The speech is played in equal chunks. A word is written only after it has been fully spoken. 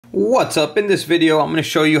What's up? In this video, I'm going to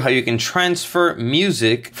show you how you can transfer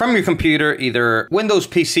music from your computer, either Windows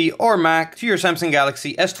PC or Mac, to your Samsung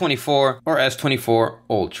Galaxy S24 or S24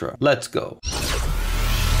 Ultra. Let's go.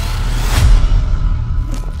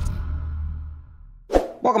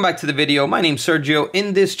 Welcome back to the video. My name's Sergio.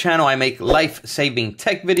 In this channel, I make life-saving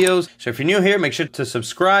tech videos. So if you're new here, make sure to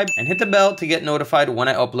subscribe and hit the bell to get notified when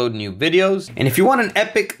I upload new videos. And if you want an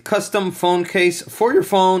epic custom phone case for your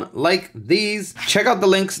phone like these, check out the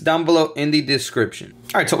links down below in the description.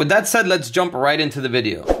 All right, so with that said, let's jump right into the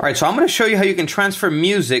video. All right, so I'm going to show you how you can transfer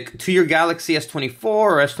music to your Galaxy S24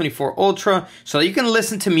 or S24 Ultra so that you can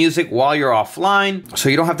listen to music while you're offline, so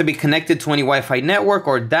you don't have to be connected to any Wi-Fi network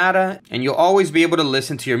or data, and you'll always be able to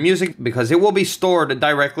listen to your music because it will be stored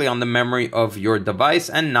directly on the memory of your device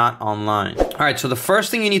and not online. All right, so the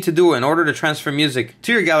first thing you need to do in order to transfer music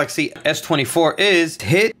to your Galaxy S24 is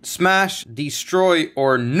hit, smash, destroy,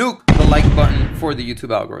 or nuke the like button for the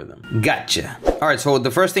YouTube algorithm. Gotcha. All right, so the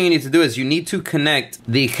first thing you need to do is you need to connect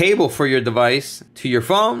the cable for your device to your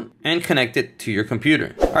phone and connect it to your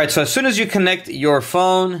computer. All right, so as soon as you connect your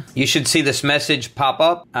phone, you should see this message pop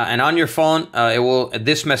up, and on your phone,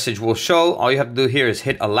 this message will show. All you have to do here is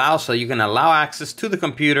hit allow so you can allow access to the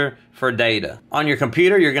computer for data. On your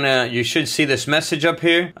computer, you should see this message up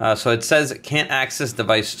here. So it says can't access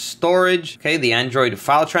device storage. Okay, the Android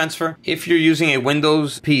file transfer. If you're using a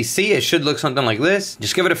Windows PC, it should look something like this.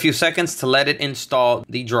 Just give it a few seconds to let it install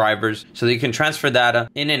the drivers so that you can transfer data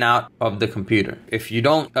in and out of the computer. If you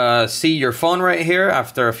don't see your phone right here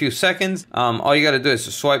after a few seconds, all you got to do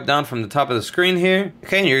is swipe down from the top of the screen here.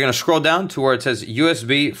 Okay, and you're going to scroll down to where it says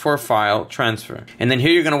USB for file transfer. And then here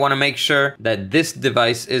you're going to want to make sure that this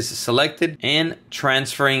device is selected and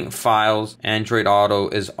transferring files Android Auto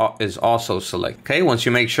is also selected. Okay, once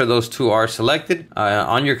you make sure those two are selected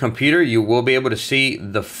on your computer, you will be able to see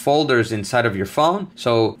the folders inside of your phone.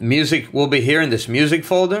 So music will be here in this music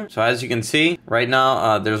folder. So as you can see right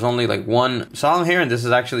now, there's only like one song here, and this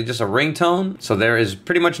is actually just a ringtone. So there is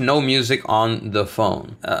pretty much no music on the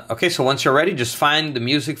phone. Okay, so once you're ready, just find the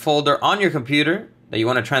music folder on your computer that you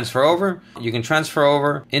want to transfer over. You can transfer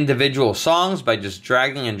over individual songs by just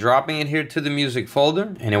dragging and dropping it here to the music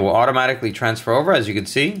folder, and it will automatically transfer over, as you can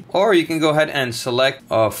see. Or you can go ahead and select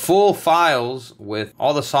full files with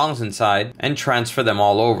all the songs inside and transfer them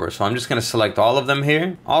all over. So I'm just going to select all of them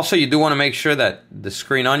here. Also, you do want to make sure that the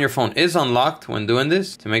screen on your phone is unlocked when doing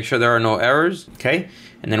this to make sure there are no errors. Okay.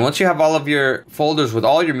 And then once you have all of your folders with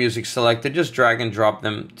all your music selected, just drag and drop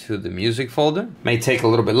them to the music folder. May take a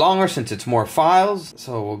little bit longer since it's more files,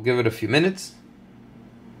 so we'll give it a few minutes.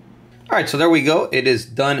 All right, so there we go. It is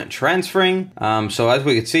done transferring. So as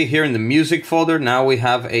we can see here in the music folder, now we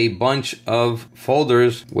have a bunch of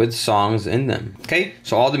folders with songs in them. Okay,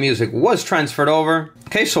 so all the music was transferred over.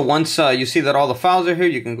 Okay, so once you see that all the files are here,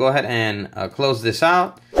 you can go ahead and close this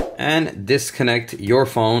out and disconnect your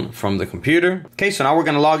phone from the computer. Okay, so now we're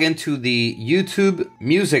gonna log into the YouTube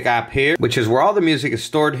music app here, which is where all the music is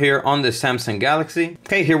stored here on the Samsung Galaxy.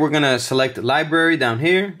 Okay, here we're gonna select library down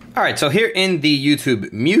here. All right, so here in the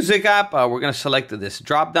YouTube music app, we're gonna select this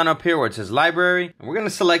drop down up here where it says library, and we're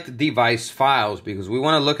gonna select device files because we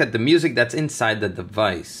wanna look at the music that's inside the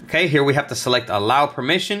device. Okay, here we have to select allow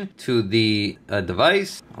permission to the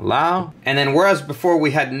device, allow. And then whereas before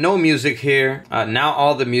we had no music here, now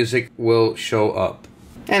all the music will show up.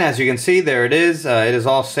 And as you can see, there it is. It is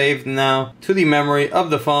all saved now to the memory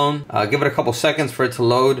of the phone. Give it a couple seconds for it to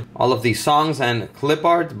load all of these songs and clip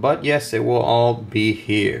art, but yes, it will all be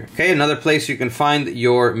here. Okay, another place you can find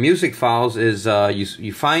your music files is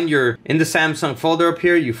you find in the Samsung folder up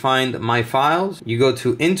here, you find my files. You go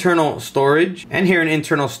to internal storage, and here in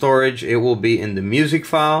internal storage, it will be in the music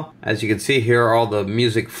file. As you can see, here are all the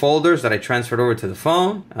music folders that I transferred over to the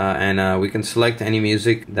phone, and we can select any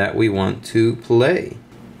music that we want to play.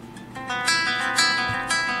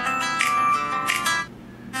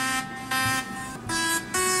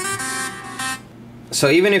 So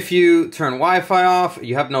even if you turn Wi-Fi off,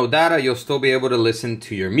 you have no data, you'll still be able to listen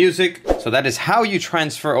to your music. So that is how you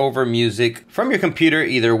transfer over music from your computer,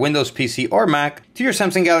 either Windows PC or Mac, to your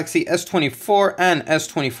Samsung Galaxy S24 and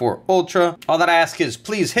S24 Ultra. All that I ask is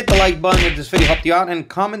please hit the like button if this video helped you out, and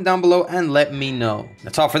comment down below and let me know.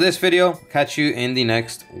 That's all for this video. Catch you in the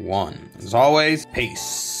next one. As always,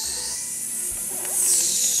 peace.